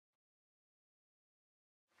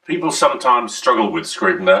People sometimes struggle with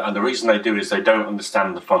Scrivener, and the reason they do is they don't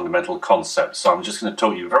understand the fundamental concepts. So I'm just going to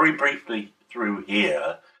talk you very briefly through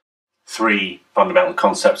here 3 fundamental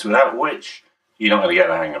concepts without which you're not going to get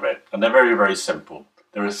the hang of it. And they're very, very simple.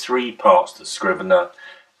 There are 3 parts to Scrivener.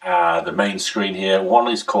 The main screen here,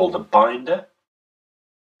 one is called the binder.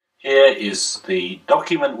 Here is the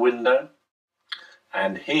document window.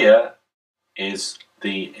 And here is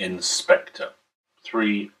the inspector.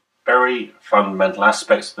 3 very fundamental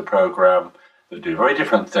aspects of the program that do very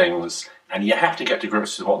different things, and you have to get to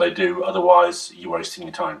grips with what they do, otherwise you're wasting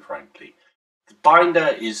your time, frankly. The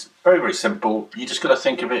binder is very, very simple. You just got to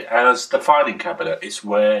think of it as the filing cabinet. It's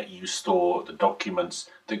where you store the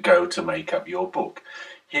documents that go to make up your book.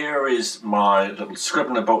 Here is my little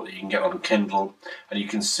Scrivener book that you can get on Kindle, and you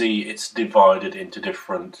can see it's divided into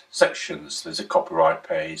different sections. There's a copyright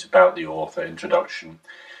page, about the author, introduction.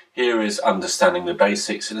 Here is understanding the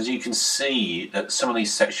basics, and as you can see that some of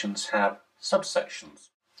these sections have subsections.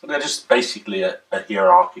 So they're just basically a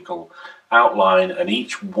hierarchical outline, and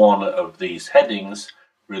each one of these headings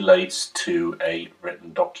relates to a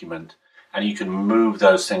written document, and you can move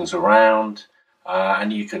those things around,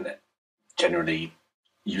 and you can generally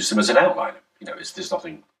use them as an outliner. There's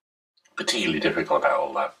nothing particularly difficult about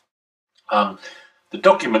all that. The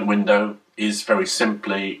document window is very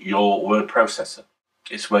simply your word processor.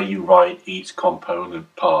 It's where you write each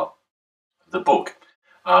component part of the book.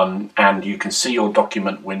 And you can see your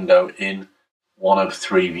document window in one of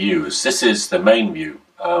 3 views. This is the main view,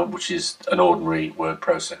 which is an ordinary word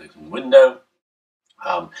processing window.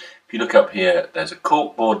 If you look up here, there's a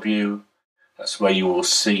corkboard view. That's where you will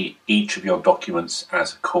see each of your documents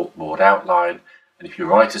as a corkboard outline. And if you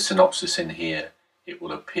write a synopsis in here, it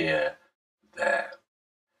will appear there.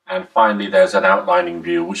 And finally, there's an outlining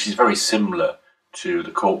view, which is very similar to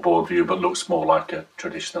the corkboard view, but looks more like a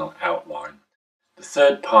traditional outline. The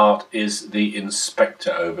third part is the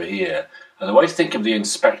inspector over here. And the way to think of the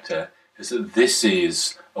inspector is that this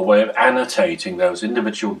is a way of annotating those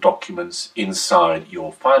individual documents inside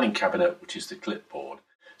your filing cabinet, which is the clipboard.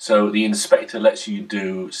 So the inspector lets you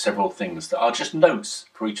do several things that are just notes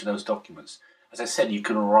for each of those documents. As I said, you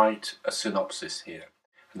can write a synopsis here,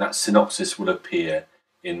 and that synopsis will appear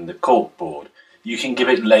in the corkboard. You can give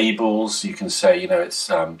it labels. You can say, it's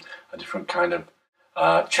a different kind of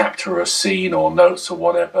chapter or scene or notes or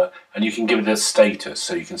whatever, and you can give it a status.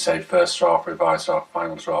 So you can say first draft, revised draft,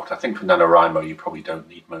 final draft. I think for NaNoWriMo you probably don't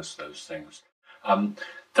need most of those things.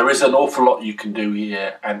 There is an awful lot you can do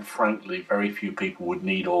here, and frankly, very few people would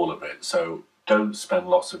need all of it. So don't spend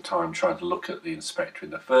lots of time trying to look at the inspector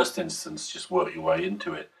in the first instance. Just work your way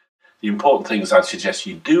into it. The important things I'd suggest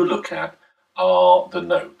you do look at are the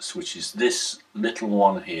notes, which is this little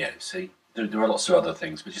one here. See, there are lots of other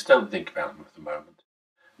things, but just don't think about them at the moment.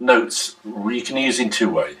 Notes you can use in 2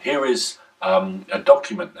 ways. Here is a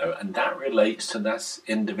document note, and that relates to that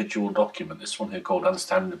individual document. This one here called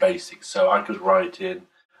Understanding the Basics. So I could write in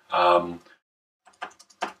and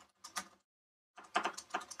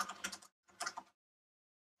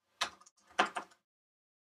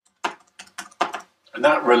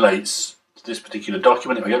that relates to this particular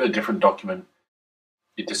document. If I go to a different document,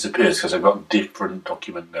 it disappears because I've got different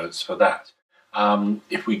document notes for that.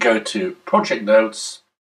 If we go to project notes,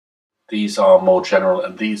 these are more general,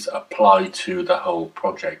 and these apply to the whole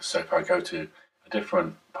project. So if I go to a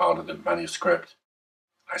different part of the manuscript,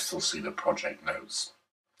 I still see the project notes.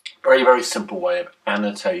 Very, very simple way of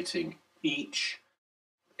annotating each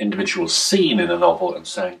individual scene in a novel and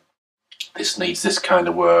saying, this needs this kind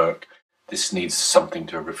of work, this needs something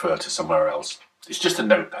to refer to somewhere else. It's just a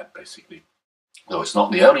notepad, basically. Though it's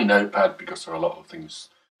not the only notepad, because there are a lot of things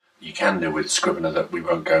you can do with Scrivener that we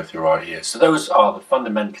won't go through right here. So those are the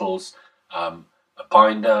fundamentals: a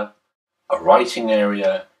binder, a writing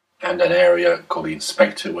area, and an area called the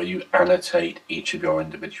inspector, where you annotate each of your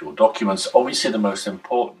individual documents. Obviously, the most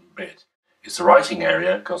important bit is the writing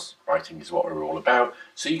area, because writing is what we're all about.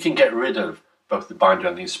 So you can get rid of both the binder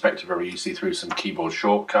and the inspector very easily through some keyboard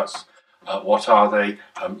shortcuts. What are they?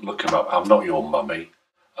 Look them up. I'm not your mummy.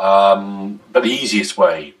 But the easiest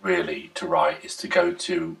way, really, to write is to go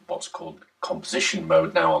to what's called composition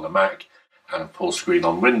mode now on the Mac, and full screen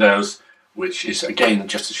on Windows, which is, again,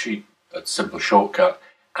 just a simple shortcut,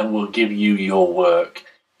 and will give you your work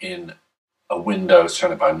in a window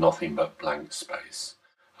surrounded by nothing but blank space.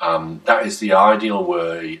 That is the ideal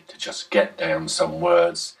way to just get down some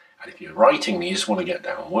words. And if you're writing and you just want to get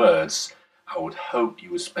down words, I would hope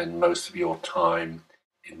you would spend most of your time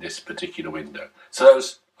in this particular window. So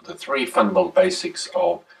those are the 3 fundamental basics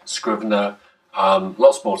of Scrivener.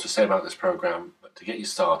 Lots more to say about this program, but to get you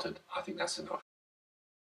started, I think that's enough.